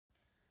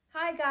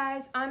Hi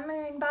guys, I'm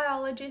marine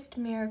biologist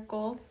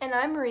Miracle, And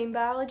I'm marine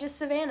biologist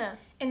Savannah.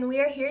 and we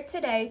are here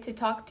today to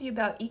talk to you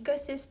about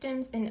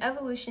ecosystems and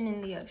evolution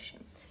in the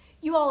ocean.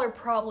 You all are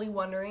probably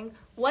wondering,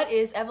 what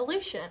is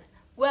evolution?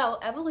 Well,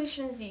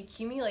 evolution is the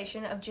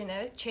accumulation of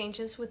genetic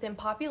changes within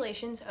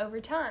populations over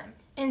time.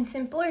 In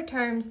simpler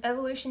terms,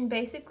 evolution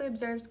basically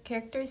observes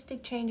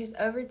characteristic changes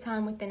over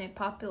time within a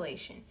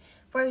population.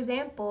 For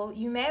example,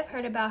 you may have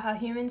heard about how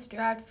humans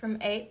derived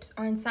from apes,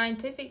 or in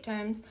scientific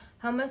terms,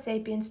 Homo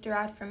sapiens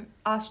derived from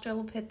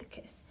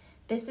Australopithecus.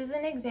 This is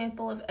an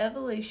example of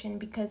evolution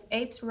because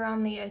apes were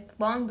on the earth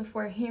long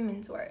before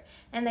humans were,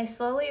 and they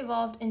slowly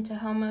evolved into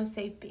Homo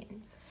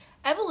sapiens.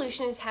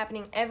 Evolution is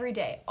happening every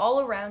day,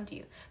 all around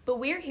you, but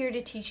we're here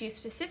to teach you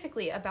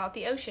specifically about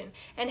the ocean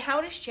and how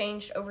it has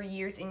changed over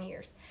years and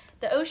years.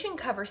 The ocean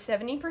covers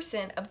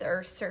 70% of the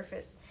Earth's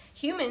surface.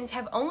 Humans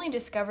have only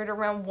discovered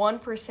around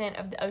 1%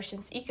 of the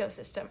ocean's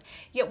ecosystem,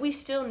 yet we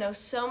still know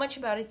so much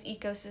about its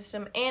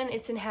ecosystem and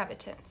its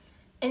inhabitants.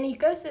 An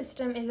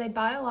ecosystem is a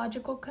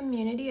biological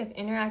community of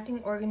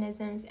interacting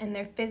organisms and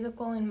their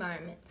physical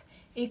environments.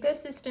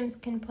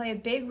 Ecosystems can play a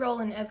big role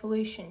in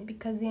evolution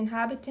because the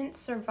inhabitants'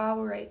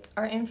 survival rates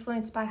are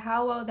influenced by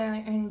how well their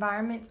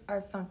environments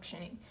are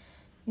functioning.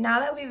 Now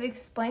that we've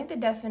explained the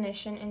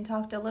definition and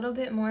talked a little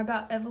bit more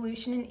about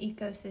evolution in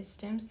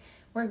ecosystems,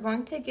 we're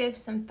going to give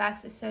some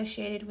facts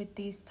associated with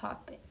these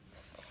topics.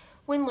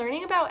 When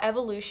learning about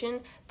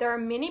evolution, there are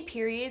many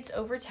periods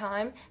over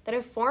time that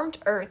have formed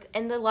Earth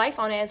and the life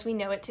on it as we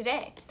know it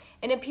today.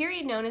 In a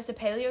period known as the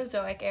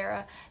Paleozoic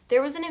era,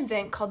 there was an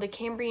event called the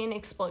Cambrian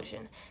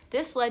explosion.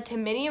 This led to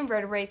many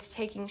invertebrates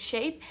taking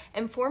shape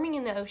and forming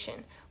in the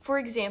ocean. For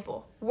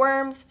example,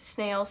 worms,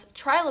 snails,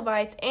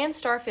 trilobites, and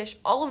starfish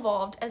all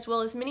evolved, as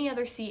well as many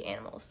other sea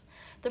animals.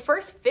 The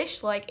first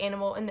fish-like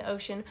animal in the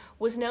ocean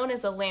was known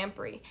as a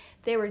lamprey.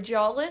 They were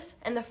jawless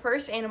and the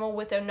first animal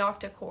with a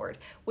noctichord,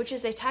 which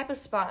is a type of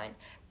spine.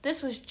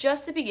 This was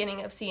just the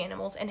beginning of sea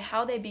animals and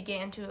how they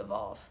began to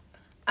evolve.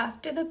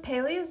 After the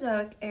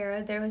Paleozoic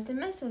era, there was the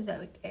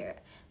Mesozoic era.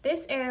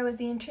 This era was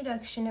the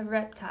introduction of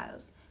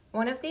reptiles.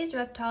 One of these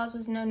reptiles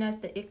was known as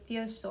the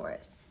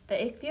Ichthyosaurus. The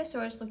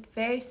Ichthyosaurus looked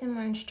very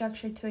similar in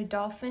structure to a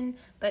dolphin,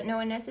 but no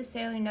one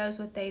necessarily knows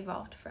what they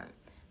evolved from.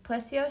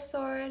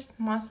 Plesiosaurs,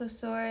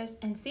 Mosasaurus,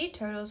 and sea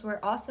turtles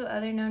were also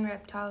other known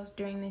reptiles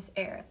during this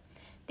era.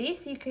 These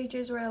sea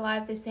creatures were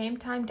alive the same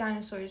time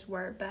dinosaurs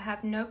were, but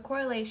have no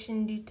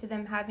correlation due to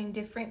them having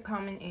different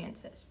common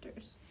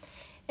ancestors.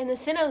 In the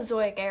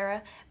Cenozoic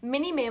era,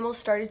 many mammals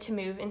started to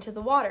move into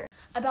the water.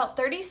 About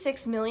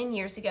 36 million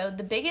years ago,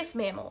 the biggest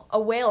mammal, a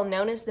whale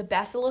known as the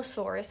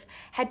Basilosaurus,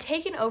 had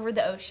taken over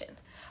the ocean.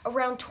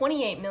 Around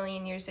 28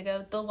 million years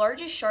ago, the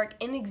largest shark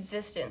in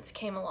existence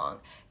came along,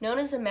 known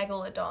as the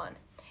Megalodon.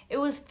 It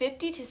was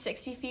 50 to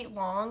 60 feet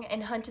long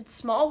and hunted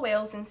small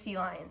whales and sea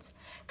lions.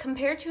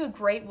 Compared to a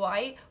great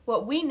white,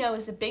 what we know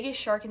is the biggest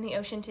shark in the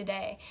ocean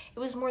today, it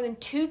was more than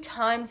 2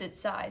 times its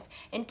size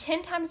and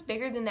 10 times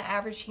bigger than the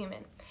average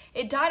human.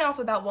 It died off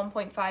about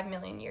 1.5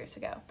 million years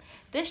ago.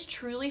 This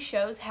truly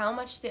shows how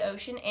much the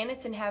ocean and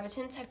its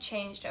inhabitants have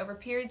changed over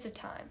periods of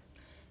time.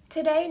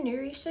 Today, new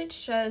research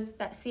shows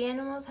that sea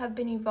animals have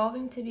been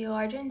evolving to be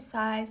larger in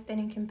size than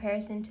in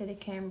comparison to the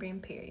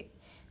Cambrian period.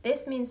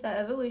 This means that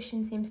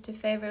evolution seems to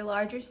favor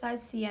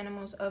larger-sized sea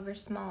animals over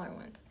smaller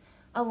ones.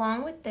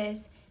 Along with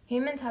this,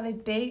 humans have a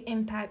big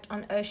impact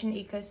on ocean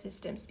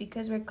ecosystems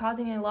because we're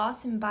causing a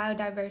loss in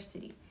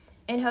biodiversity.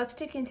 In hopes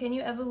to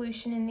continue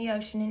evolution in the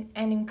ocean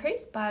and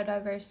increase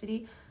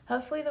biodiversity,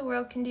 hopefully the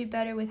world can do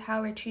better with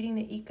how we're treating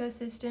the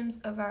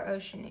ecosystems of our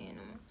ocean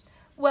animals.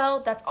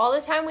 Well, that's all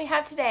the time we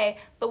have today,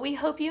 but we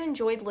hope you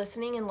enjoyed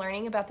listening and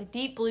learning about the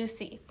deep blue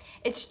sea.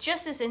 It's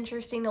just as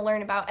interesting to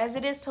learn about as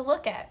it is to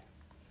look at.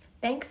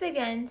 Thanks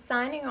again.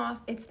 Signing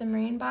off, it's the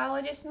marine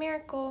biologist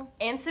Miracle.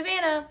 And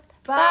Savannah.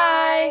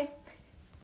 Bye.